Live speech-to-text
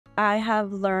I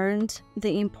have learned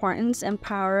the importance and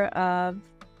power of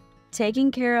taking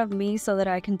care of me so that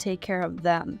I can take care of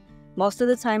them. Most of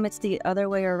the time, it's the other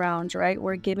way around, right?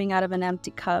 We're giving out of an empty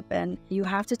cup, and you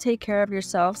have to take care of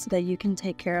yourself so that you can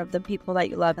take care of the people that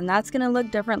you love. And that's going to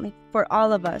look differently for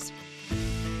all of us.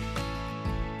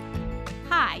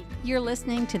 Hi, you're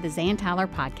listening to the Zan Tyler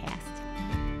podcast.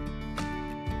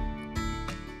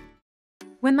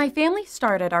 When my family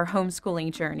started our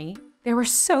homeschooling journey, there were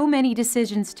so many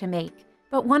decisions to make,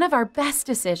 but one of our best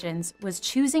decisions was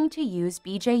choosing to use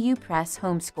BJU Press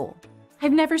Homeschool.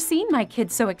 I've never seen my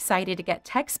kids so excited to get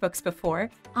textbooks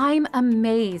before. I'm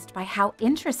amazed by how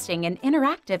interesting and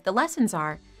interactive the lessons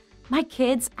are. My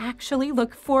kids actually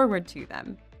look forward to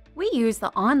them. We use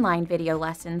the online video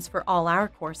lessons for all our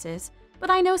courses, but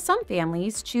I know some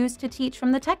families choose to teach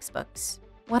from the textbooks.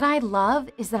 What I love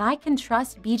is that I can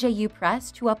trust BJU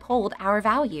Press to uphold our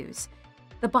values.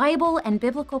 The Bible and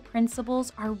biblical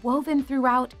principles are woven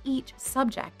throughout each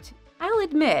subject. I'll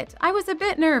admit, I was a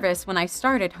bit nervous when I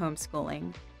started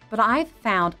homeschooling, but I've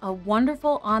found a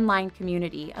wonderful online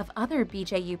community of other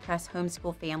BJU Press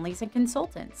homeschool families and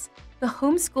consultants. The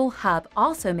Homeschool Hub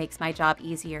also makes my job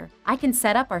easier. I can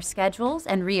set up our schedules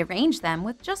and rearrange them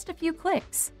with just a few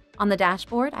clicks. On the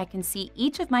dashboard, I can see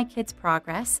each of my kids'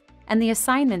 progress, and the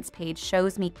assignments page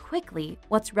shows me quickly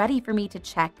what's ready for me to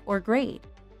check or grade.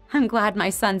 I'm glad my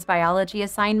son's biology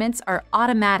assignments are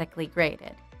automatically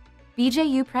graded.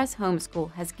 BJU Press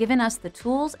Homeschool has given us the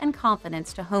tools and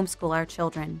confidence to homeschool our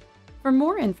children. For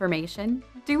more information,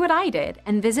 do what I did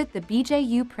and visit the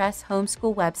BJU Press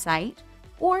Homeschool website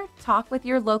or talk with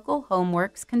your local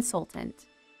HomeWorks consultant.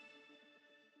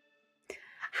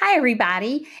 Hi,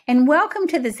 everybody, and welcome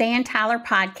to the Zan Tyler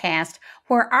podcast,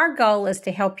 where our goal is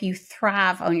to help you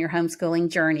thrive on your homeschooling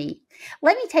journey.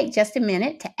 Let me take just a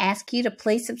minute to ask you to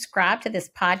please subscribe to this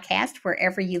podcast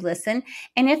wherever you listen.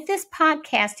 And if this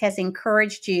podcast has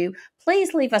encouraged you,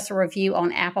 please leave us a review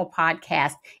on Apple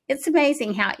Podcasts. It's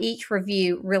amazing how each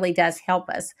review really does help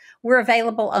us. We're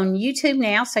available on YouTube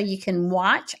now, so you can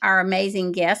watch our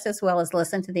amazing guests as well as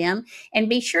listen to them. And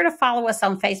be sure to follow us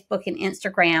on Facebook and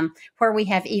Instagram, where we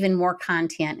have even more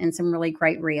content and some really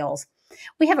great reels.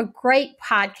 We have a great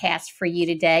podcast for you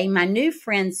today. My new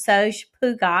friend, Xochitl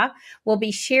Puga, will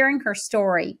be sharing her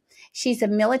story. She's a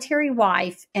military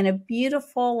wife and a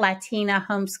beautiful Latina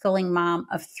homeschooling mom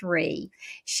of 3.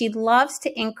 She loves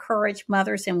to encourage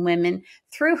mothers and women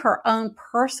through her own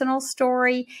personal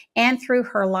story and through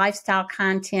her lifestyle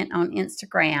content on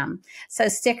Instagram. So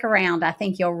stick around. I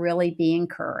think you'll really be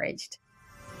encouraged.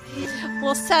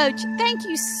 Well, Soch, thank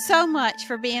you so much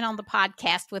for being on the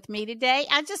podcast with me today.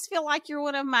 I just feel like you're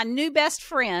one of my new best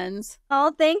friends.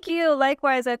 Oh, thank you.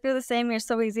 Likewise, I feel the same. You're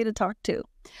so easy to talk to.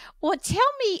 Well, tell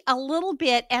me a little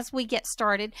bit as we get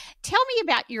started. Tell me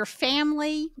about your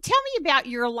family. Tell me about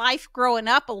your life growing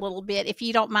up a little bit, if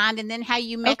you don't mind, and then how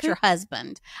you met your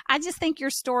husband. I just think your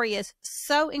story is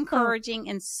so encouraging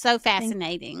and so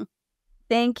fascinating.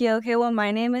 Thank you. Okay, well,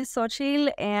 my name is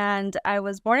Xochitl, and I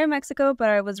was born in Mexico, but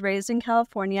I was raised in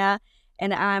California,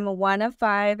 and I'm one of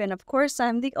 5, and of course,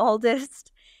 I'm the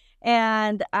oldest.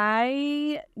 And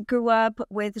I grew up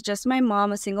with just my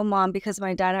mom, a single mom, because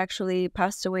my dad actually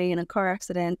passed away in a car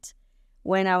accident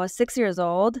when I was 6 years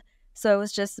old. So it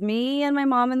was just me and my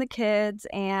mom and the kids,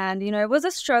 and, it was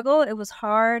a struggle. It was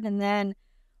hard, and then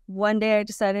one day I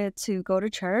decided to go to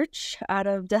church out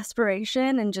of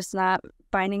desperation and just not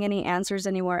finding any answers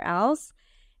anywhere else.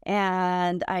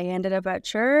 And I ended up at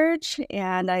church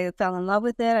and I fell in love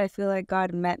with it. I feel like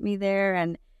God met me there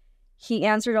and He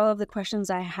answered all of the questions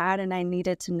I had and I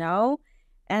needed to know.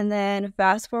 And then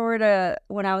fast forward to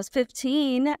when I was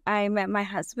 15, I met my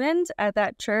husband at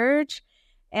that church.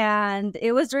 And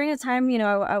it was during a time,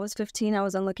 I was 15. I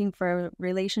wasn't looking for a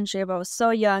relationship. I was so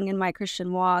young in my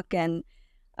Christian walk. And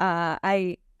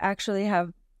I actually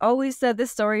have always said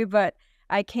this story, but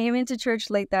I came into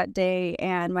church late that day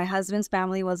and my husband's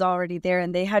family was already there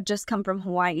and they had just come from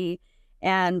Hawaii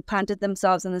and planted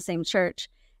themselves in the same church.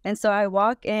 And so I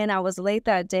walked in, I was late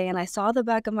that day and I saw the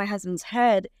back of my husband's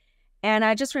head. And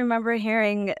I just remember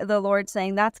hearing the Lord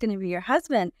saying, "That's going to be your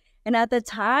husband." And at the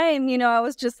time, I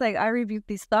was just like, I rebuke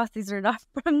these thoughts. These are not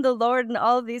from the Lord and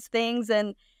all of these things.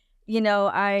 And,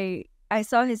 I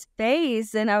saw his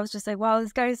face and I was just like, wow,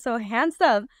 this guy is so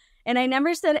handsome. And I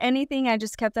never said anything. I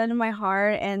just kept that in my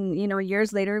heart. And,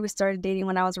 years later, we started dating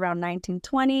when I was around 19,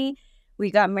 20. We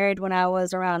got married when I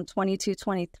was around 22,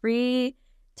 23.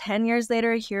 10 years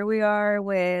later, here we are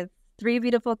with 3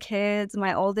 beautiful kids.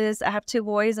 My oldest, I have 2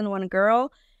 boys and 1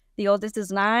 girl. The oldest is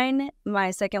 9.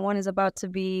 My second one is about to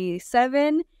be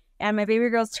 7. And my baby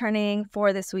girl's turning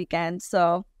 4 this weekend.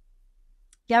 So,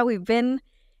 yeah, we've been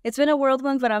it's been a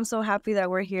whirlwind, but I'm so happy that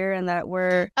we're here and that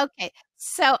we're Okay.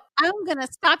 So I'm going to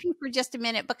stop you for just a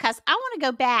minute because I want to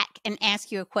go back and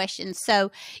ask you a question.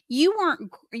 So you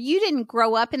didn't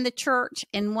grow up in the church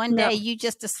and one no. day you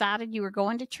just decided you were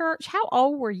going to church. How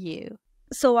old were you?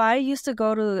 So I used to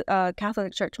go to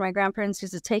Catholic church. My grandparents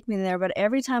used to take me there, but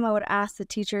every time I would ask the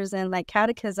teachers in like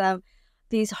catechism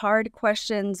these hard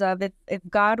questions of if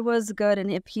God was good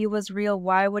and if he was real,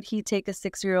 why would he take a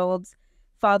 6-year-old's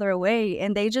father away?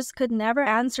 And they just could never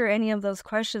answer any of those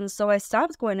questions. So I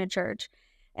stopped going to church.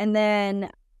 And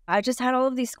then I just had all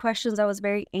of these questions. I was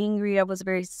very angry. I was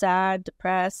very sad,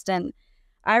 depressed. And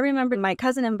I remember my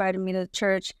cousin invited me to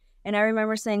church. And I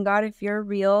remember saying, God, if you're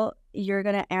real, you're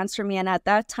going to answer me. And at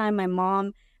that time, my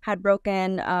mom had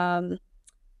broken,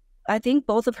 I think,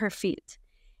 both of her feet.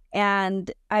 And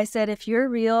I said, if you're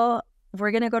real,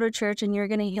 we're going to go to church and you're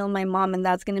going to heal my mom. And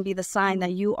that's going to be the sign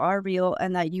that you are real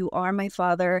and that you are my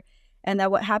father. And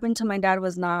that what happened to my dad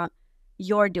was not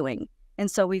your doing.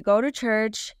 And so we go to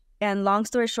church. And long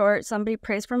story short, somebody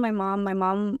prays for my mom. My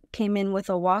mom came in with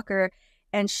a walker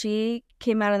and she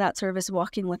came out of that service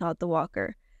walking without the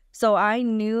walker. So I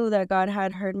knew that God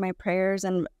had heard my prayers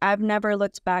and I've never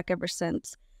looked back ever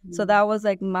since. So that was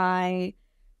like my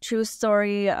true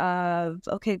story of,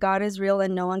 okay, God is real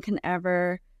and no one can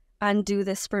ever undo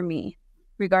this for me,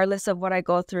 regardless of what I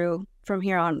go through from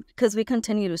here on, because we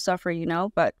continue to suffer, you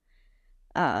know, but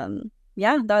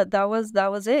yeah, that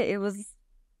was it. It was,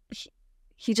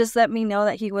 he just let me know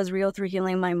that he was real through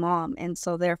healing my mom. And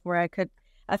so therefore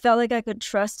I felt like I could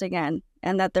trust again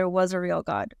and that there was a real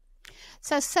God.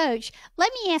 So Soch,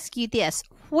 let me ask you this.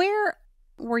 Where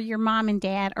were your mom and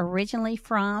dad originally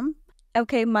from?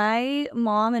 Okay, my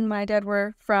mom and my dad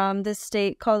were from this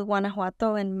state called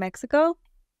Guanajuato in Mexico.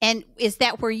 And is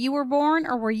that where you were born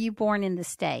or were you born in the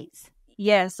States?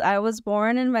 Yes, I was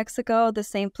born in Mexico, the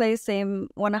same place, same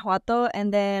Guanajuato.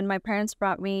 And then my parents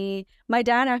brought me, my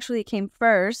dad actually came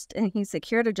first and he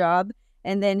secured a job.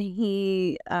 And then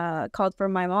he called for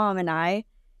my mom and I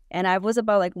was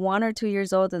about like 1 or 2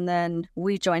 years old. And then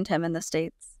we joined him in the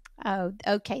States. Oh,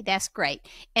 okay. That's great.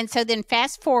 And so then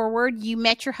fast forward, you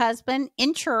met your husband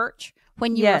in church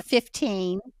when you were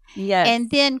 15. Yes.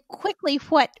 And then quickly,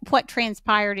 what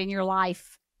transpired in your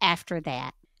life after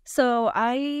that? So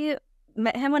I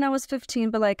met him when I was 15,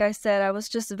 but like I said, I was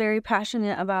just very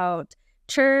passionate about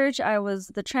church. I was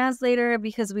the translator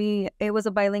because it was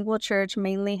a bilingual church,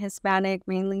 mainly Hispanic,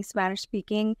 mainly Spanish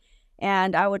speaking.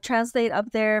 And I would translate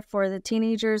up there for the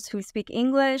teenagers who speak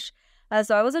English.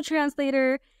 So I was a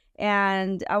translator.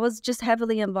 And I was just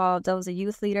heavily involved. I was a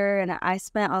youth leader, and I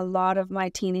spent a lot of my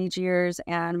teenage years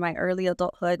and my early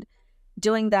adulthood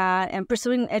doing that and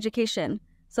pursuing education.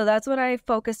 So that's what I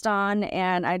focused on,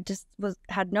 and I just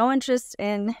had no interest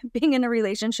in being in a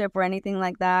relationship or anything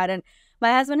like that. And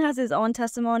my husband has his own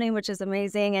testimony, which is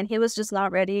amazing, and he was just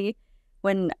not ready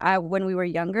when we were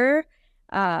younger,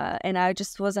 and I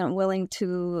just wasn't willing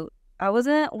to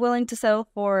settle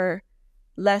for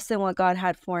less than what God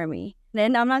had for me.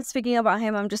 And I'm not speaking about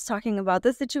him. I'm just talking about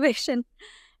the situation.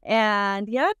 And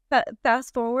yeah,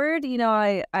 fast forward, you know,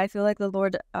 I feel like the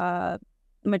Lord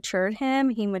matured him.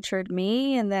 He matured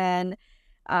me. And then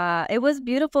it was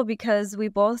beautiful because we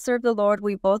both served the Lord.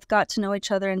 We both got to know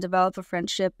each other and develop a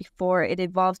friendship before it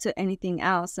evolved to anything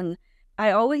else. And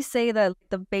I always say that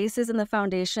the basis and the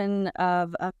foundation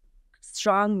of a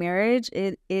strong marriage,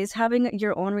 it is having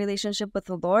your own relationship with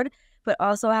the Lord, but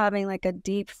also having like a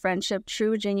deep friendship,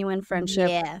 true, genuine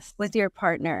friendship with your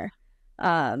partner.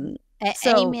 Amen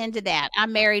to that. I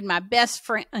married my best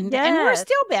friend, and we're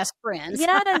still best friends.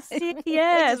 Yes,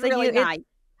 yes. Which is really nice.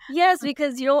 Yes,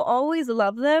 because you'll always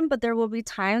love them, but there will be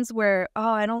times where, oh,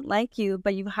 I don't like you,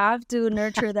 but you have to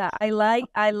nurture that.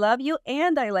 I love you,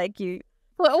 and I like you.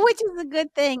 Well, which is a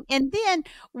good thing. And then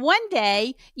one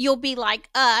day you'll be like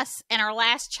us and our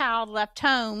last child left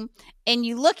home, and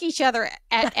you look each other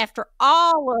after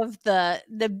all of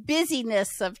the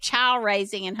busyness of child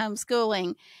raising and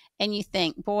homeschooling, and you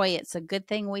think, boy, it's a good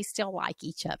thing we still like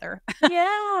each other.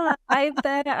 Yeah, I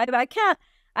bet.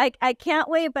 I can't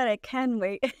wait, but I can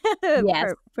wait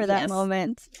for that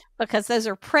moment. Because those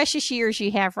are precious years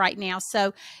you have right now.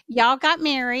 So y'all got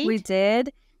married. We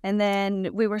did. And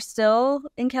then we were still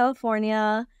in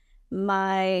California.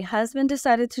 My husband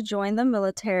decided to join the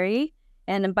military.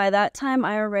 And by that time,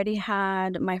 I already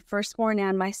had my firstborn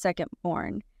and my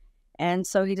secondborn. And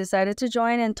so he decided to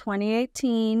join in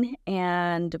 2018.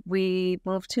 And we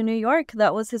moved to New York.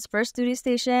 That was his first duty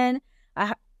station.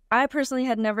 I personally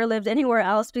had never lived anywhere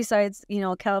else besides, you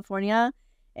know, California.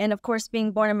 And of course,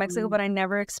 being born in Mexico, but I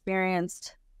never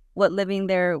experienced what living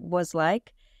there was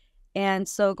like. And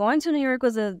so going to New York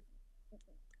was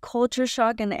culture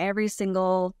shock in every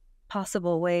single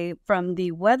possible way, from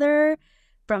the weather,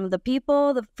 from the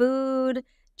people, the food,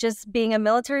 just being a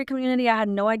military community. I had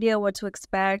no idea what to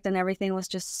expect, and everything was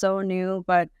just so new.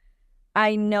 But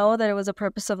I know that it was a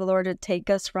purpose of the Lord to take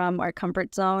us from our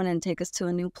comfort zone and take us to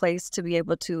a new place to be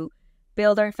able to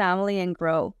build our family and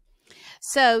grow.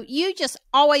 So you just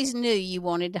always knew you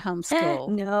wanted to homeschool.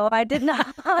 No, I did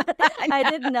not. I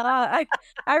did not. I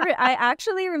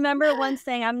actually remember once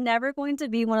saying, I'm never going to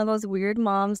be one of those weird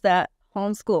moms that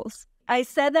homeschools. I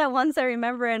said that once, I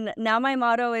remember, and now my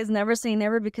motto is never say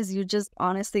never, because you just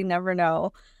honestly never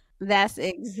know. That's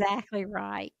exactly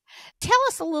right. Tell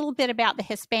us a little bit about the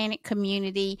Hispanic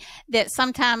community, that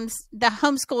sometimes the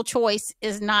homeschool choice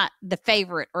is not the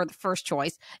favorite or the first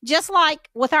choice, just like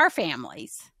with our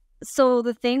families. So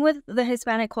the thing with the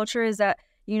Hispanic culture is that,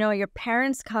 you know, your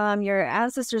parents come, your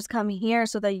ancestors come here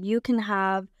so that you can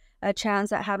have a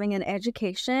chance at having an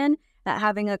education, at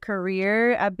having a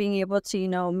career, at being able to, you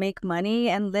know, make money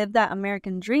and live that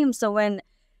American dream. So when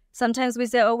sometimes we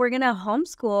say, oh, we're going to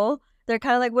homeschool, they're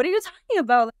kind of like, what are you talking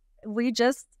about? We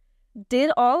just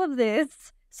did all of this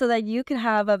so that you can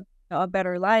have a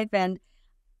better life. And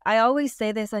I always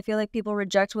say this, I feel like people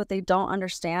reject what they don't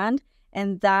understand.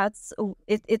 And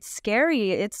it's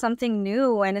scary. It's something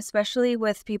new. And especially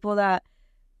with people that,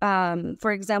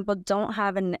 for example, don't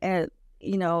have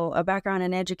a background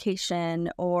in education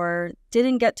or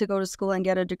didn't get to go to school and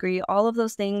get a degree. All of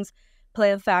those things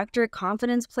play a factor.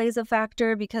 Confidence plays a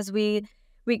factor, because we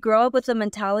grow up with the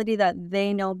mentality that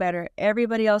they know better.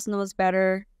 Everybody else knows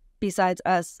better besides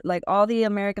us. Like, all the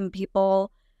American people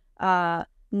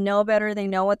know better. They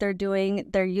know what they're doing.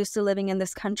 They're used to living in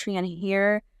this country, and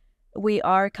here we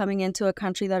are coming into a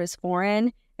country that is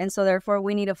foreign. And so therefore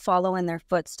we need to follow in their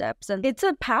footsteps. And it's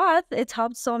a path. It's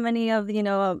helped so many of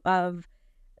the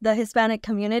Hispanic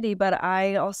community. But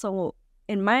I also,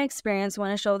 in my experience,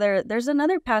 want to show there's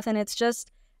another path, and it's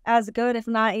just as good, if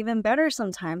not even better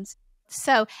sometimes.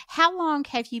 So how long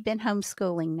have you been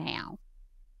homeschooling now?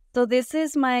 So this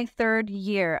is my 3rd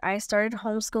year. I started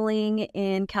homeschooling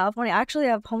in California. Actually,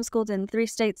 I've homeschooled in 3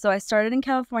 states. So I started in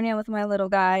California with my little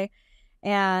guy,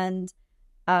 and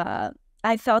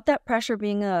I felt that pressure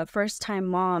being a first-time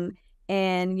mom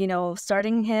and, you know,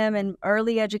 starting him in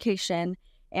early education.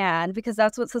 And because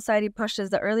that's what society pushes,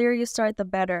 the earlier you start, the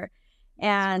better.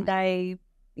 And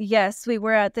we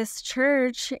were at this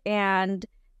church, and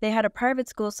they had a private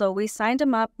school. So we signed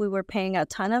him up. We were paying a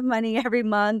ton of money every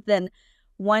month. And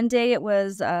one day it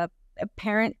was a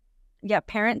parent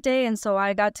day. And so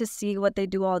I got to see what they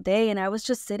do all day. And I was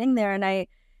just sitting there, and I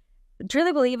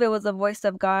truly believe it was the voice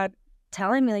of God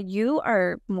telling me, like, you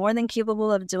are more than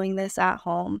capable of doing this at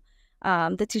home.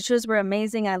 The teachers were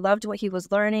amazing. I loved what he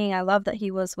was learning. I loved that he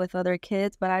was with other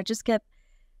kids, but I just kept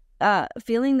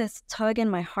feeling this tug in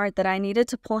my heart that I needed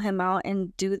to pull him out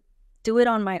and do it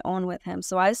on my own with him.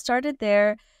 So I started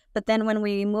there. But then when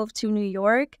we moved to New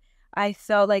York, I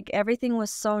felt like everything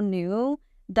was so new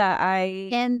that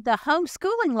And the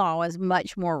homeschooling law is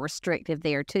much more restrictive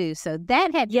there too. So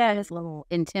that had to be a little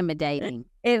intimidating.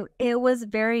 It was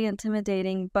very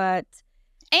intimidating, but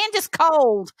and just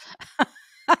cold. It's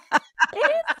so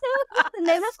cold.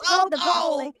 They must So the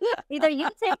bus. Like, either you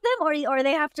take them or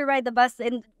they have to ride the bus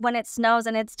when it snows,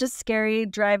 and it's just scary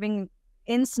driving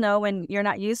in snow when you're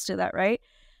not used to that, right?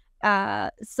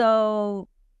 So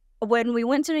when we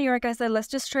went to New York, I said, let's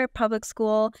just try public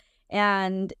school.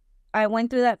 And I went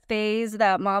through that phase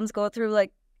that moms go through,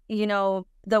 like, you know,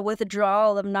 the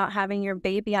withdrawal of not having your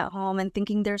baby at home and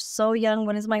thinking they're so young.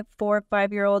 What is my 4 or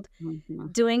 5-year-old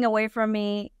doing away from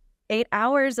me 8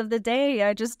 hours of the day?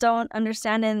 I just don't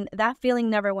understand. And that feeling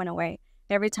never went away.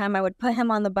 Every time I would put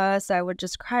him on the bus, I would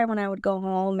just cry when I would go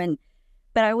home.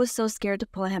 But I was so scared to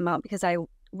pull him out because I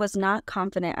was not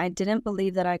confident. I didn't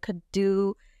believe that I could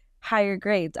do higher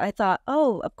grades. I thought,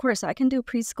 oh, of course, I can do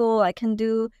preschool. I can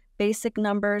do basic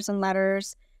numbers and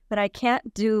letters, but I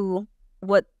can't do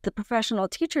what the professional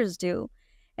teachers do.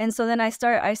 And so then I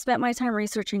spent my time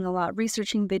researching a lot,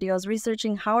 researching videos,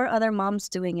 researching how are other moms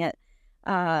doing it.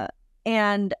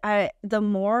 And the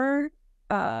more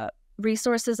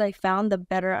resources I found, the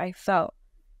better I felt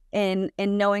in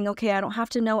knowing, okay, I don't have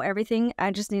to know everything. I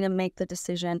just need to make the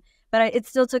decision. But it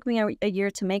still took me a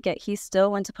year to make it. He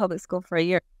still went to public school for a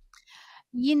year.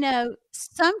 You know,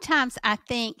 sometimes I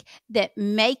think that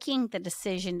making the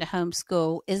decision to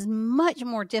homeschool is much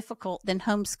more difficult than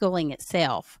homeschooling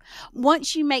itself.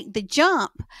 Once you make the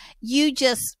jump, you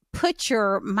just put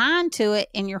your mind to it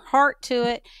and your heart to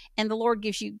it, and the Lord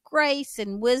gives you grace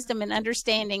and wisdom and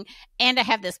understanding. And I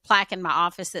have this plaque in my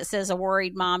office that says, "A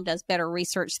worried mom does better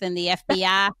research than the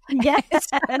FBI." Yes,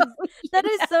 So, that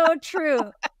is so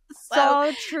true.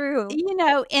 So true.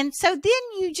 And so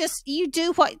then you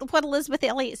do what Elizabeth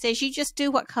Elliot says, you just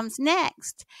do what comes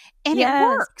next, and it Yes.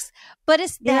 works. But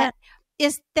it's Yeah.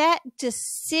 that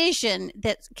decision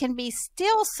that can be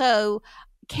still so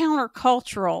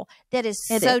countercultural, that is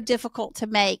It so is. difficult to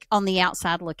make on the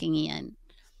outside looking in.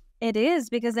 It is,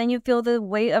 because then you feel the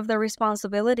weight of the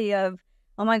responsibility of,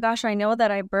 oh my gosh, I know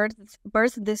that I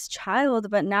birthed this child,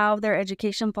 but now their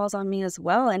education falls on me as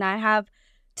well. And I have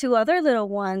 2 other little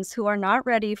ones who are not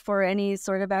ready for any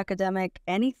sort of academic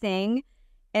anything.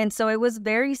 And so it was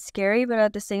very scary, but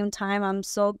at the same time, I'm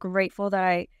so grateful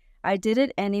that I did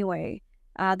it anyway,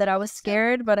 that I was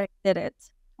scared, but I did it.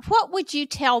 What would you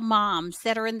tell moms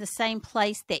that are in the same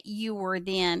place that you were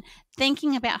then,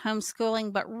 thinking about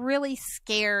homeschooling, but really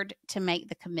scared to make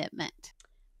the commitment?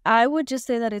 I would just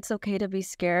say that it's okay to be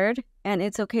scared and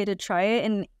it's okay to try it.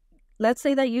 And let's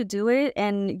say that you do it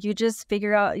and you just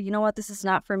figure out, you know what, this is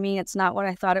not for me. It's not what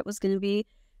I thought it was going to be.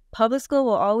 Public school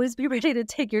will always be ready to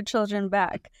take your children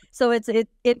back. So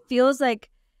it feels like,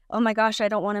 oh my gosh, I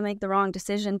don't want to make the wrong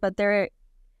decision. But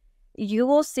you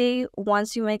will see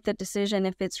once you make the decision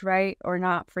if it's right or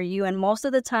not for you. And most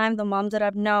of the time, the moms that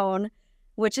I've known,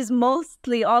 which is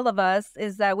mostly all of us,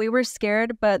 is that we were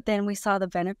scared, but then we saw the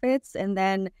benefits and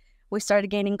then we started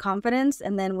gaining confidence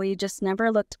and then we just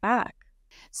never looked back.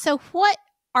 So what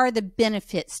are the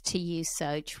benefits to you,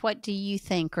 Soch? What do you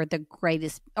think are the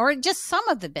greatest, or just some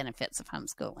of the benefits of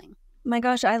homeschooling? My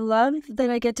gosh, I love that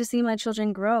I get to see my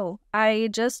children grow. I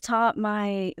just taught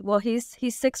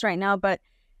he's 6 right now, but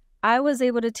I was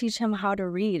able to teach him how to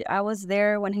read. I was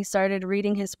there when he started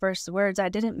reading his first words. I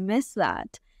didn't miss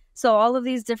that. So all of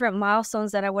these different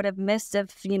milestones that I would have missed if,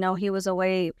 he was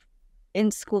away in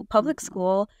school, public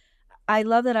school, I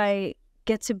love that I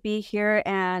get to be here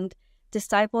and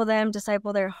disciple them,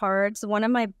 disciple their hearts. One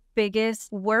of my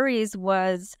biggest worries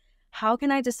was, how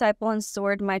can I disciple and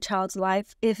steward my child's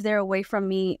life if they're away from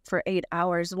me for 8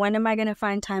 hours? When am I going to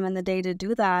find time in the day to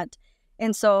do that?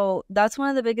 And so that's one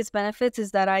of the biggest benefits,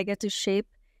 is that I get to shape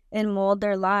and mold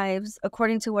their lives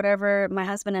according to whatever my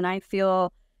husband and I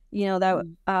feel,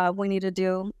 that we need to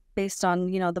do based on,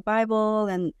 the Bible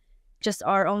and just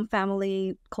our own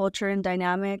family culture and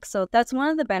dynamics. So that's one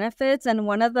of the benefits. And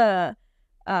one of the,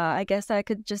 I guess I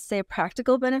could just say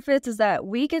practical benefits, is that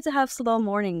we get to have slow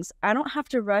mornings. I don't have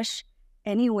to rush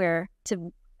anywhere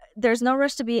there's no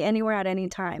rush to be anywhere at any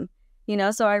time.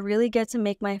 So I really get to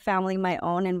make my family my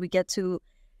own, and we get to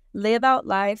live out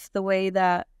life the way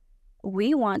that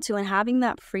we want to. And having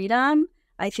that freedom,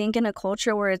 I think in a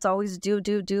culture where it's always do,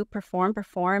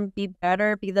 perform, be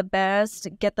better, be the best,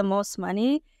 get the most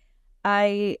money,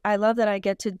 I love that I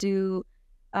get to do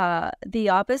the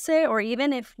opposite, or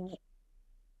even if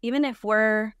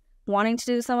we're wanting to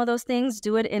do some of those things,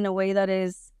 do it in a way that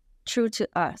is true to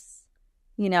us,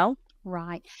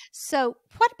 Right. So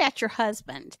what about your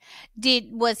husband?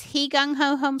 Was he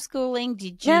gung-ho homeschooling?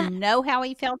 Did you know how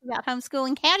he felt about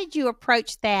homeschooling? How did you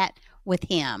approach that with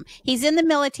him? He's in the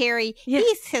military. Yes.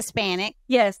 He's Hispanic.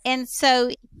 Yes. And so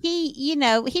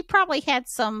he probably had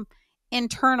some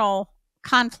internal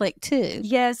conflict too.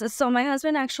 Yes. So my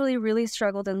husband actually really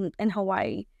struggled in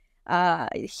Hawaii.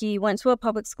 He went to a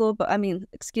private school,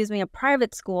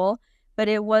 but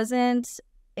it wasn't,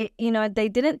 they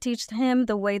didn't teach him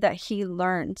the way that he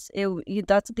learned.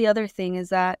 That's the other thing, is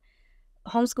that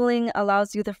homeschooling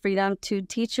allows you the freedom to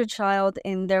teach your child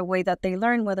in their way that they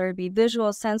learn, whether it be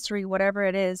visual, sensory, whatever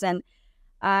it is. And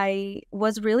I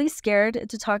was really scared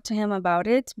to talk to him about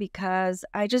it because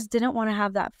I just didn't want to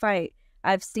have that fight.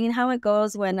 I've seen how it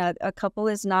goes when a couple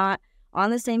is not on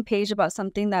the same page about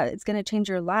something that is going to change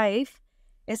your life,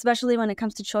 especially when it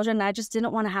comes to children. I just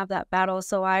didn't want to have that battle.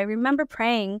 So I remember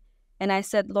praying, and I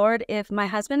said, Lord, if my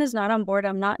husband is not on board,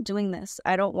 I'm not doing this.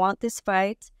 I don't want this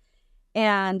fight.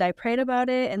 And I prayed about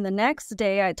it. And the next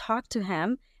day I talked to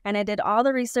him, and I did all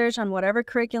the research on whatever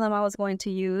curriculum I was going to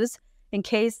use in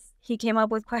case he came up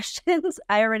with questions.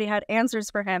 I already had answers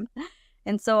for him.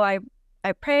 And so I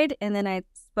prayed, and then I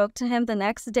spoke to him the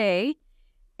next day,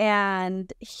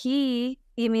 and he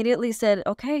immediately said,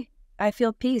 okay, I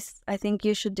feel peace. I think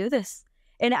you should do this.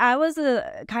 And I was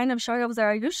kind of shocked. I was like,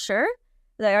 are you sure?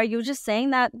 Like, are you just saying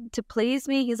that to please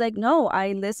me? He's like, no,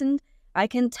 I listened. I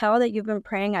can tell that you've been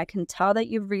praying. I can tell that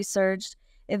you've researched.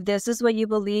 If this is what you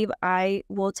believe, I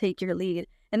will take your lead.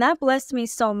 And that blessed me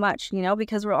so much,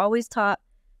 because we're always taught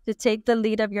to take the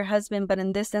lead of your husband. But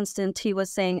in this instance, he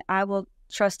was saying, I will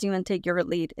trust you and take your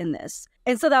lead in this.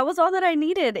 And so that was all that I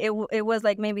needed. It was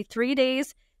like maybe 3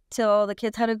 days till the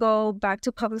kids had to go back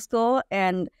to public school.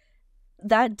 And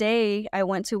that day I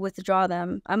went to withdraw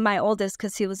them. I'm my oldest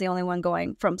because he was the only one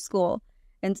going from school.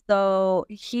 And so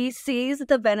he sees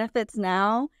the benefits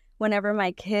now. Whenever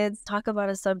my kids talk about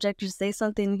a subject or say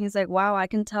something, he's like, wow, I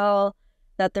can tell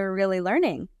that they're really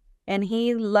learning. And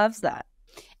he loves that.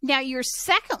 Now, your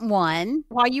second one,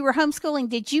 while you were homeschooling,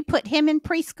 did you put him in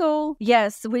preschool?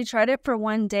 Yes, we tried it for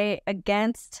one day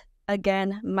against,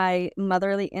 again, my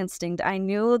motherly instinct. I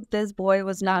knew this boy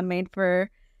was not made for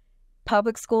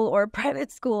public school or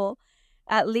private school,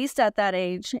 at least at that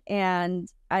age. And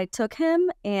I took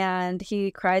him, and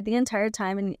he cried the entire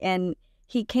time. And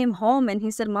he came home and he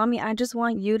said, Mommy, I just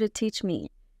want you to teach me.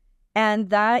 And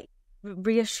that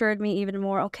reassured me even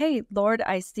more. Okay, Lord,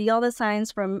 I see all the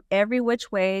signs from every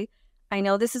which way. I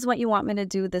know this is what you want me to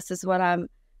do. This is what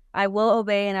I will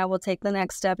obey, and I will take the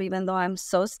next step, even though I'm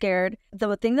so scared.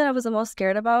 The thing that I was the most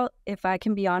scared about, if I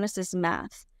can be honest, is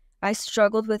math. I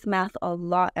struggled with math a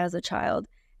lot as a child.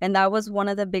 And that was one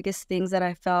of the biggest things that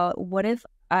I felt, what if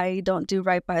I don't do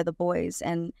right by the boys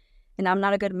and I'm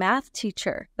not a good math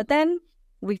teacher? But then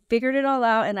we figured it all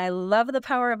out, and I love the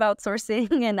power of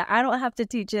outsourcing, and I don't have to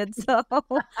teach it. So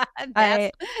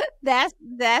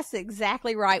that's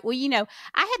exactly right. Well,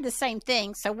 I had the same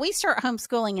thing. So we start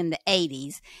homeschooling in the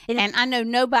 80s, and I know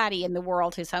nobody in the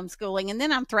world who's homeschooling, and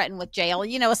then I'm threatened with jail.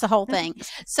 It's the whole thing.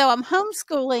 So I'm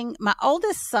homeschooling my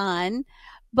oldest son,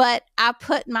 but I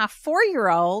put my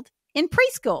 4-year-old in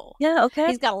preschool. Yeah, okay.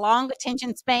 He's got a long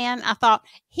attention span. I thought,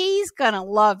 he's going to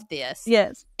love this.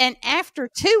 Yes. And after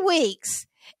 2 weeks,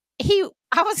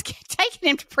 I was taking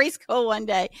him to preschool one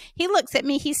day. He looks at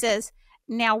me, he says,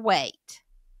 now wait,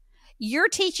 you're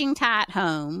teaching Ty at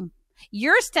home.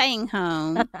 You're staying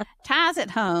home. Ty's at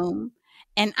home.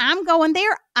 And I'm going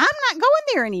there. I'm not going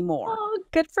there anymore. Oh,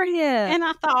 good for him. And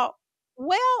I thought,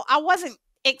 well, I wasn't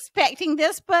expecting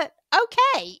this, but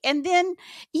okay. And then,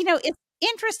 it's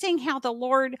interesting how the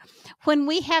Lord, when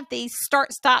we have these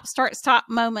start, stop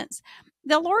moments,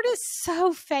 the Lord is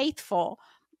so faithful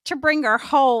to bring our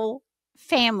whole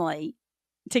family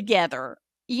together.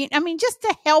 Just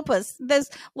to help us, those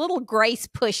little grace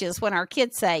pushes when our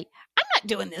kids say, I'm not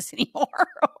doing this anymore.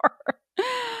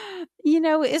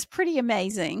 It's pretty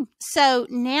amazing. So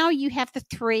now you have the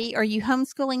 3. Are you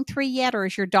homeschooling 3 yet, or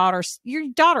is your daughter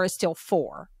is still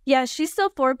 4? Yeah, she's still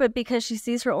 4, but because she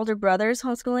sees her older brothers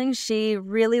homeschooling, she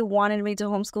really wanted me to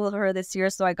homeschool her this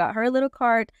year. So I got her a little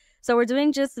cart. So we're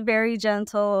doing just very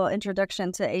gentle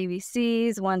introduction to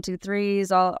ABCs, 1, 2,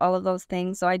 3s, all of those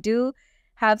things. So I do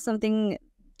have something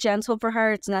gentle for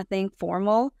her. It's nothing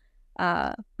formal.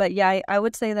 But yeah, I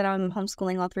would say that I'm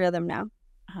homeschooling all 3 of them now.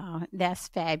 Oh, that's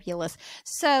fabulous.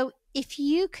 So if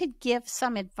you could give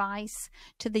some advice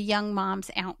to the young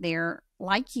moms out there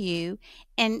like you,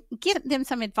 and give them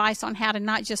some advice on how to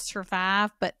not just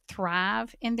survive, but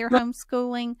thrive in their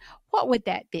homeschooling, what would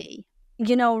that be?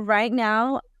 Right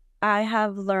now, I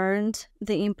have learned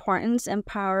the importance and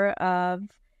power of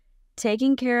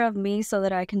taking care of me so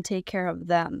that I can take care of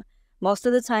them. Most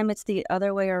of the time, it's the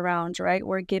other way around, right?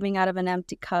 We're giving out of an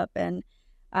empty cup. And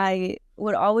I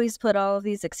would always put all of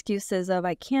these excuses of,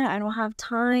 I don't have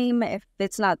time. If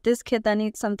it's not this kid that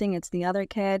needs something, it's the other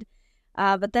kid.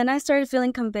 But then I started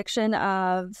feeling conviction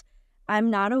of, I'm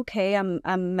not okay.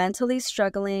 I'm mentally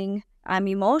struggling. I'm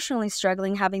emotionally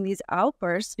struggling, having these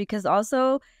outbursts, because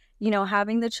also,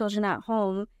 having the children at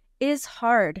home is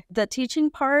hard. The teaching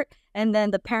part and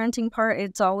then the parenting part,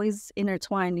 it's always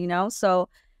intertwined, So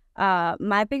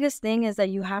my biggest thing is that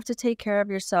you have to take care of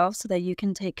yourself so that you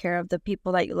can take care of the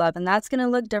people that you love. And that's going to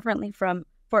look differently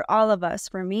for all of us.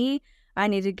 For me, I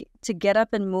needed to get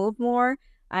up and move more.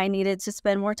 I needed to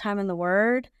spend more time in the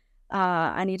Word.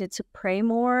 I needed to pray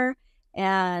more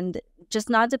and just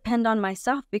not depend on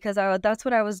myself, because that's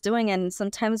what I was doing. And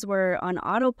sometimes we're on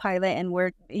autopilot and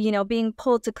we're, being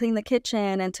pulled to clean the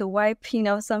kitchen and to wipe,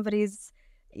 somebody's,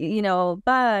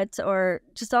 butt, or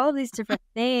just all of these different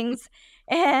things.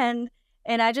 And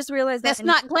I just realized that's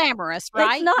not glamorous,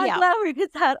 right? It's not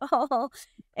glamorous at all.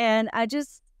 And I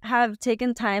just have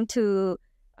taken time to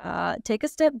take a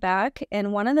step back.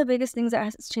 And one of the biggest things that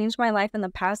has changed my life in the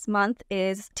past month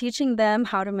is teaching them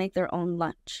how to make their own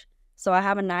lunch. So I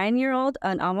have a 9-year-old,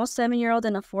 an almost 7-year-old,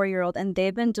 and a 4-year-old, and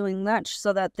they've been doing lunch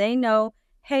so that they know,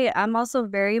 hey, I'm also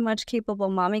very much capable.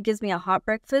 Mommy gives me a hot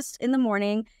breakfast in the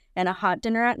morning and a hot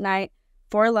dinner at night.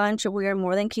 For lunch, we are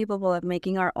more than capable of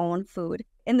making our own food.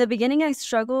 In the beginning, I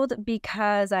struggled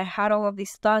because I had all of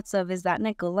these thoughts of, is that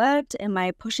neglect? Am I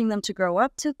pushing them to grow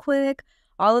up too quick?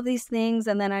 All of these things.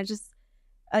 And then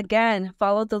again,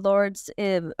 followed the Lord's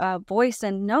voice,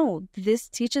 and no, this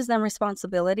teaches them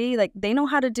responsibility. Like, they know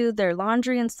how to do their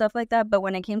laundry and stuff like that. But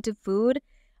when it came to food,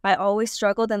 I always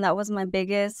struggled. And that was my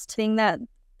biggest thing that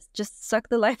just sucked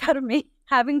the life out of me,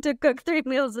 having to cook 3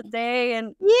 meals a day.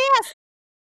 And Yes.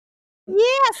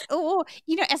 Yes. Oh,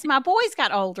 as my boys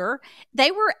got older,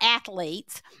 they were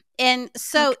athletes. And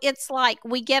so it's like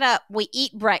we get up, we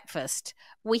eat breakfast,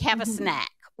 we have a snack.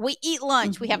 We eat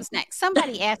lunch, we have a snack.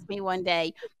 Somebody asked me one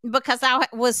day, because I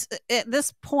was at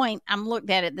this point, I'm looked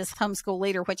at it, this homeschool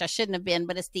leader, which I shouldn't have been,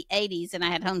 but it's the 80s and I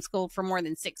had homeschooled for more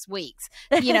than 6 weeks,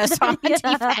 so I'm a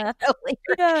de facto leader.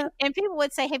 Yeah. And people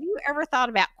would say, have you ever thought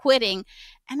about quitting?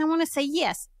 And I want to say,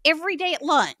 yes, every day at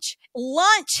lunch.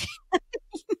 Lunch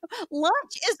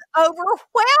is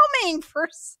overwhelming for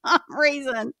some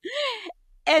reason.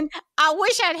 And I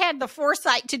wish I'd had the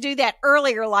foresight to do that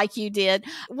earlier like you did.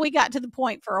 We got to the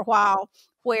point for a while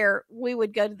where we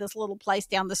would go to this little place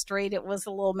down the street. It was a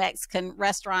little Mexican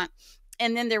restaurant.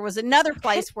 And then there was another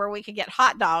place where we could get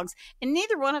hot dogs. And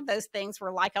neither one of those things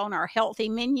were like on our healthy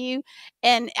menu.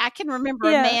 And I can remember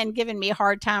a man giving me a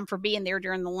hard time for being there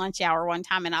during the lunch hour one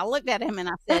time. And I looked at him and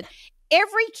I said,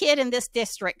 every kid in this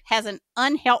district has an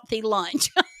unhealthy lunch.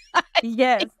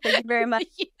 Yes, thank you very much.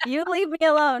 You leave me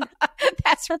alone.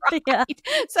 That's right. Yeah.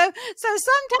 So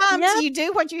sometimes you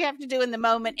do what you have to do in the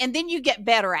moment, and then you get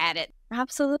better at it.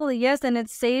 Absolutely, yes, and it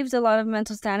saves a lot of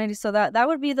mental sanity. So that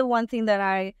would be the one thing that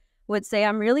I would say.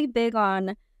 I'm really big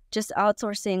on just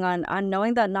outsourcing, on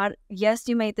knowing that not, yes,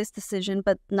 you made this decision,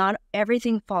 but not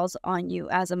everything falls on you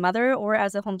as a mother or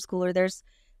as a homeschooler. There's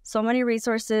so many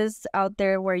resources out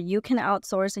there where you can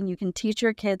outsource and you can teach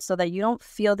your kids so that you don't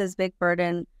feel this big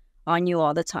burden on you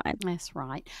all the time. That's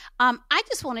right. I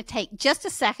just want to take just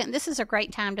a second. This is a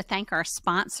great time to thank our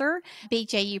sponsor,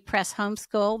 BJU Press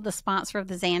Homeschool, the sponsor of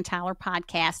the Zan Tyler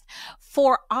podcast,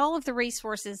 for all of the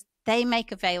resources they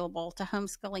make available to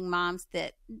homeschooling moms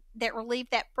that relieve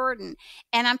that burden.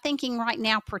 And I'm thinking right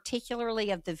now particularly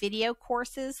of the video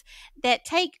courses that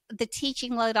take the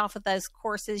teaching load off of those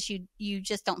courses you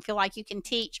just don't feel like you can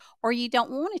teach or you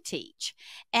don't want to teach.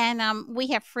 And we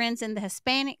have friends in the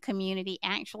Hispanic community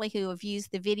actually who have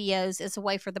used the videos as a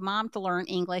way for the mom to learn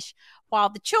English while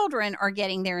the children are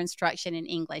getting their instruction in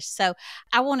English. So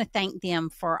I want to thank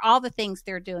them for all the things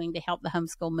they're doing to help the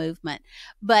homeschool movement.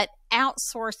 But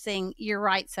outsourcing, you're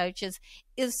right, Soch,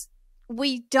 is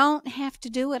we don't have to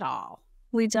do it all.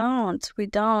 We don't.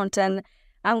 And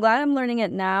I'm glad I'm learning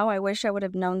it now. I wish I would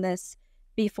have known this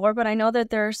before, but I know that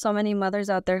there are so many mothers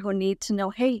out there who need to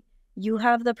know, hey, you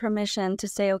have the permission to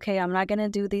say, okay, I'm not going to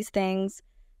do these things.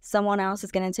 Someone else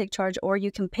is going to take charge, or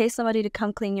you can pay somebody to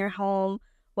come clean your home.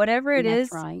 Whatever it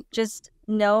is, right. Just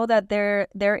know that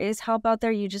there is help out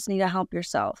there. You just need to help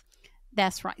yourself.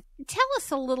 That's right. Tell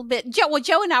us a little bit. Joe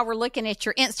and I were looking at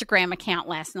your Instagram account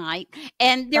last night,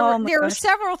 and there were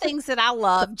several things that I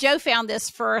loved. Joe found this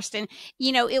first, and,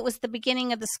 it was the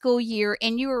beginning of the school year,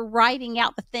 and you were writing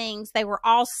out the things. They were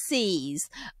all C's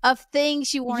of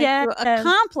things you wanted to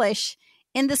accomplish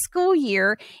in the school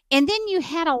year. And then you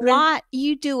had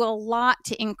you do a lot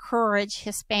to encourage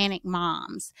Hispanic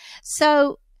moms.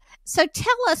 So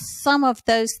tell us some of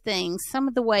those things, some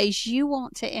of the ways you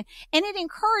want to, and it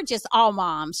encourages all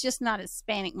moms, just not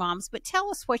Hispanic moms, but tell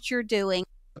us what you're doing.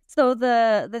 So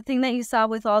the thing that you saw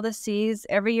with all the C's,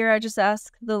 every year I just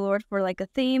ask the Lord for like a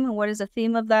theme. What is the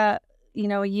theme of that,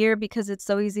 year? Because it's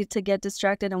so easy to get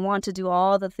distracted and want to do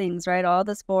all the things, right? All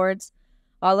the sports,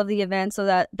 all of the events.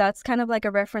 So that's kind of like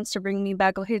a reference to bring me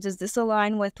back. Okay, does this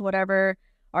align with whatever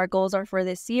our goals are for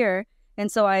this year? And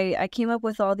so I came up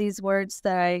with all these words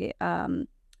that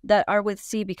that are with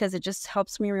C, because it just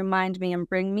helps me remind me and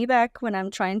bring me back when I'm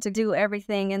trying to do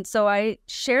everything. And so I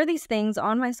share these things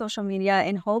on my social media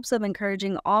in hopes of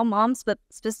encouraging all moms, but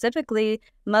specifically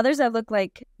mothers that look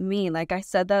like me. Like I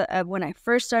said, that when I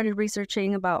first started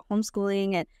researching about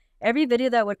homeschooling, and every video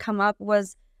that would come up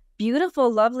was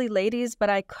beautiful, lovely ladies, but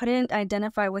I couldn't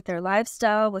identify with their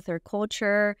lifestyle, with their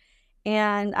culture.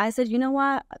 And I said, you know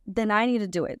what, then I need to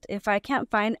do it. If I can't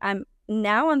find, I'm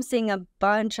seeing a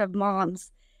bunch of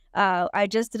moms. I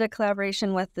just did a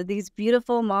collaboration with these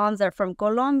beautiful moms that are from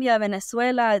Colombia,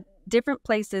 Venezuela, different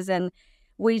places. And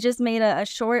we just made a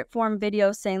short form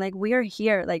video saying, like, we are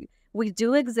here. Like, we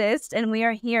do exist and we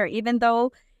are here. Even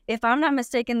though, if I'm not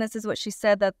mistaken, this is what she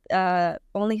said, that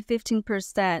only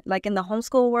 15%, like in the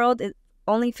homeschool world,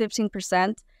 only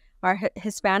 15% are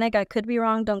Hispanic. I could be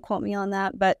wrong. Don't quote me on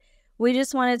that. But we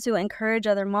just wanted to encourage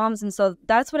other moms. And so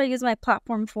that's what I use my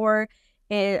platform for.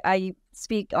 I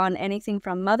speak on anything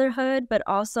from motherhood, but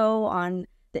also on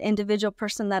the individual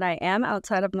person that I am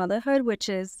outside of motherhood, which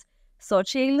is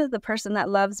Xochitl, the person that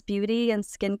loves beauty and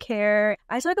skincare.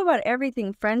 I talk about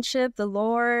everything, friendship, the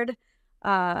Lord,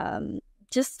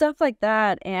 just stuff like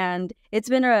that. And it's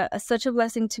been such a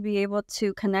blessing to be able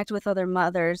to connect with other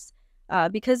mothers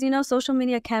because, social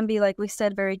media can be, like we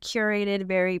said, very curated,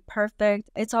 very perfect.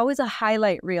 It's always a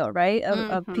highlight reel, right,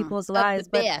 of people's lives.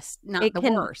 Of the best, not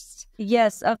the worst.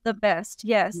 Yes, of the best,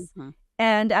 yes.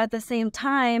 And at the same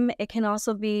time, it can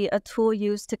also be a tool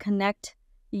used to connect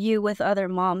you with other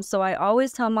moms. So I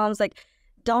always tell moms, like,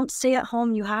 don't stay at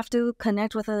home. You have to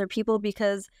connect with other people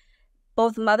because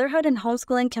both motherhood and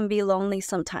homeschooling can be lonely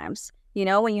sometimes.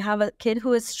 When you have a kid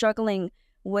who is struggling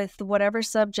with whatever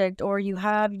subject, or you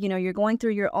have, you're going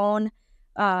through your own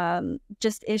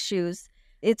just issues,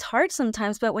 it's hard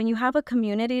sometimes. But when you have a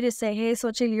community to say, hey,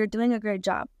 Xochitl, you're doing a great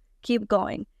job, keep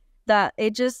going, that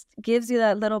it just gives you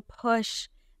that little push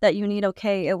that you need.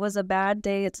 Okay, it was a bad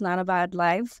day, it's not a bad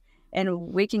life,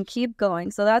 and we can keep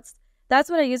going. So that's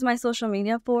what I use my social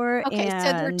media for. Okay,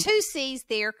 so there are 2 C's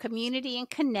there, community and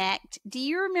connect. Do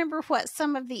you remember what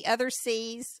some of the other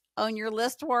C's on your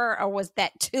list were, or was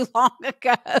that too long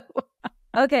ago?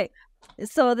 Okay,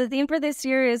 so the theme for this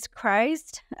year is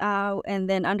Christ, and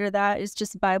then under that is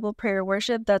just Bible, prayer,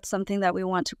 worship. That's something that we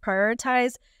want to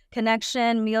prioritize.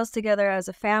 Connection, meals together as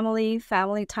a family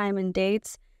time and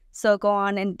dates. So go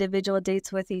on individual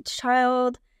dates with each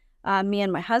child. Me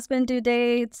and my husband do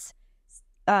dates.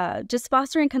 Just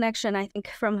fostering connection. I think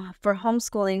for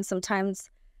homeschooling, sometimes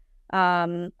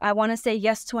I want to say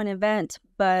yes to an event,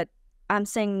 but I'm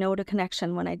saying no to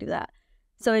connection when I do that.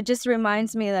 So it just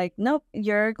reminds me, like, nope,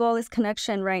 your goal is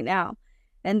connection right now.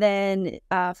 And then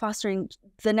fostering,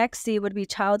 the next C would be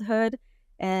childhood.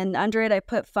 And under it, I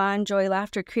put fun, joy,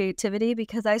 laughter, creativity,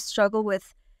 because I struggle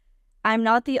with, I'm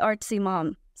not the artsy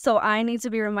mom. So I need to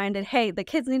be reminded, hey, the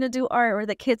kids need to do art, or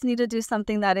the kids need to do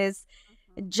something that is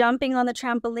jumping on the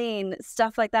trampoline,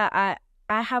 stuff like that. I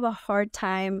have a hard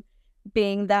time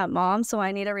being that mom. So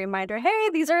I need a reminder, hey,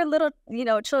 these are little,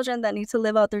 children that need to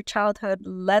live out their childhood.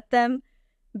 Let them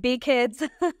be kids.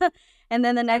 And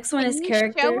then the next one is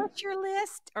character. Show us your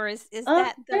list, or is Oh,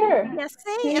 that the? sure. Yes,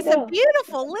 see, it's a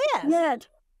beautiful list. Yeah.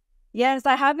 Yes,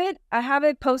 I have it. I have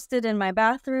it posted in my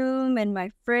bathroom, in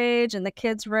my fridge, in the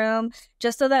kids' room,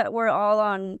 just so that we're all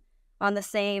on the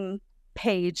same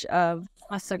page of,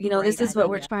 this is what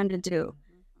we're trying to do.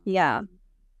 Yeah.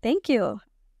 Thank you.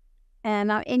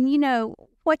 And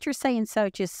what you're saying,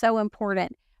 Soch, is so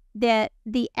important, that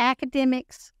the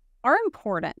academics are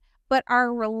important, but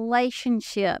our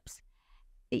relationships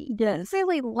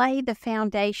really lay the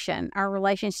foundation. Our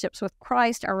relationships with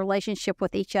Christ, our relationship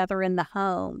with each other in the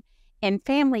home, and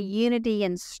family unity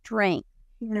and strength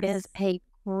is a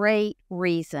great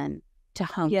reason to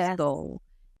homeschool.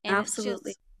 And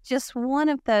absolutely. It's just one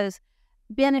of those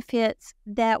benefits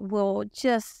that will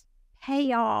just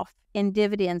pay off in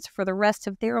dividends for the rest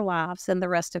of their lives and the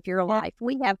rest of your life.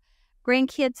 We have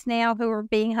grandkids now who are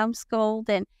being homeschooled,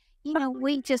 and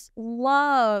we just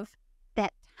love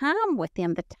that time with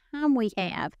them, the time we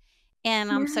have.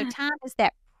 And so time is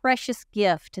that precious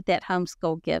gift that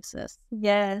homeschool gives us.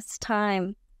 Yes,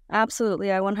 time.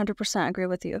 Absolutely. I 100% agree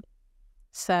with you.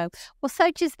 So,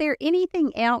 Soch, is there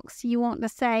anything else you want to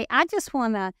say? I just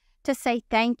want to say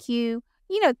thank you.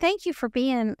 Thank you for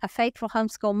being a faithful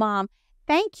homeschool mom.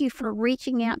 Thank you for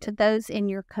reaching out to those in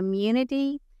your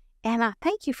community. And I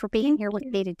thank you for being here with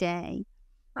me today.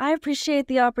 I appreciate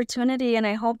the opportunity, and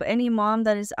I hope any mom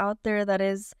that is out there that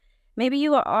is, maybe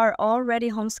you are already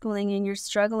homeschooling and you're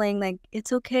struggling, like,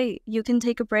 it's okay. You can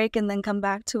take a break and then come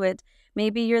back to it.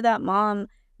 Maybe you're that mom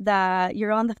that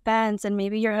you're on the fence and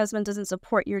maybe your husband doesn't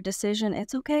support your decision.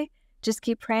 It's okay. Just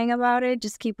keep praying about it.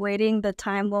 Just keep waiting. The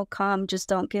time will come. Just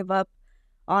don't give up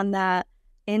on that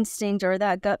instinct or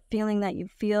that gut feeling that you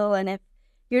feel. And if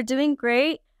you're doing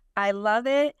great, I love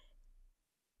it.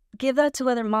 Give that to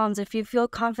other moms. If you feel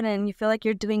confident and you feel like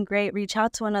you're doing great, reach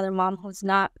out to another mom who's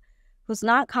not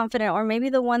confident, or maybe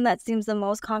the one that seems the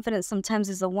most confident sometimes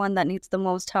is the one that needs the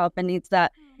most help and needs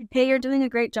that, hey, you're doing a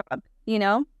great job,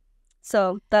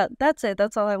 So that's it.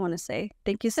 That's all I want to say.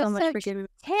 Thank you so much for giving me.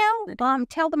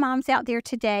 Tell the moms out there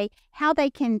today how they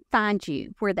can find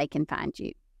you, where they can find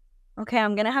you. Okay,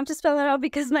 I'm going to have to spell it out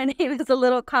because my name is a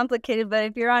little complicated, but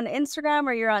if you're on Instagram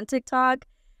or you're on TikTok,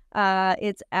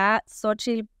 it's at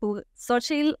Xochitl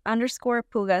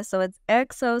 _Puga. So it's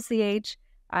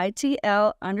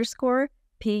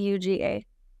XOCHITL_PUGA.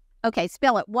 Okay,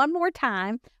 spell it one more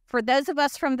time for those of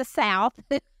us from the South.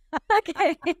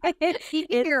 Okay. You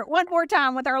can hear it one more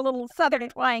time with our little Southern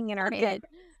twang in our head.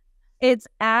 It's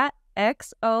at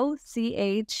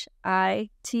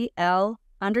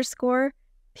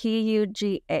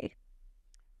XOCHITL_PUGA.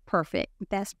 perfect.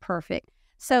 That's perfect.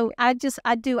 So I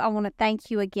want to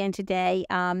thank you again today.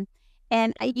 And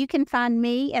you can find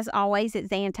me, as always, at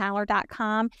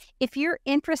zantyler.com. If you're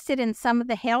interested in some of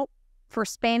the help for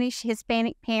Spanish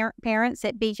Hispanic parents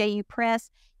at BJU Press,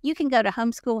 you can go to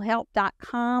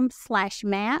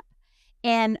homeschoolhelp.com/map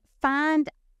and find,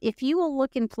 if you will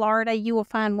look in Florida, you will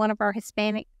find one of our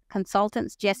Hispanic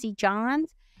consultants, Jessie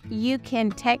Johns. You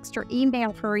can text or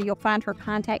email her. You'll find her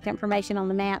contact information on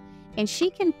the map, and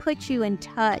she can put you in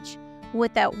touch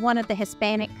with one of the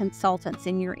Hispanic consultants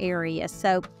in your area.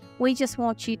 So we just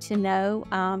want you to know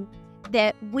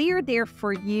that we're there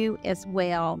for you as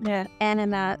well. Yeah.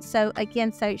 And so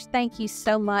again, Soch, thank you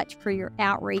so much for your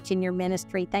outreach and your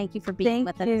ministry. Thank you for being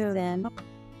with us then.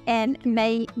 And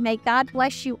may God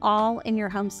bless you all in your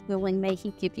homeschooling. May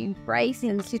He give you grace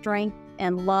and strength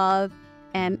and love.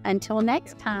 And until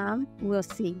next time, we'll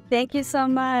see. Thank you so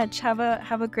much. Have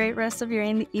a great rest of your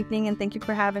evening, and thank you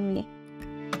for having me.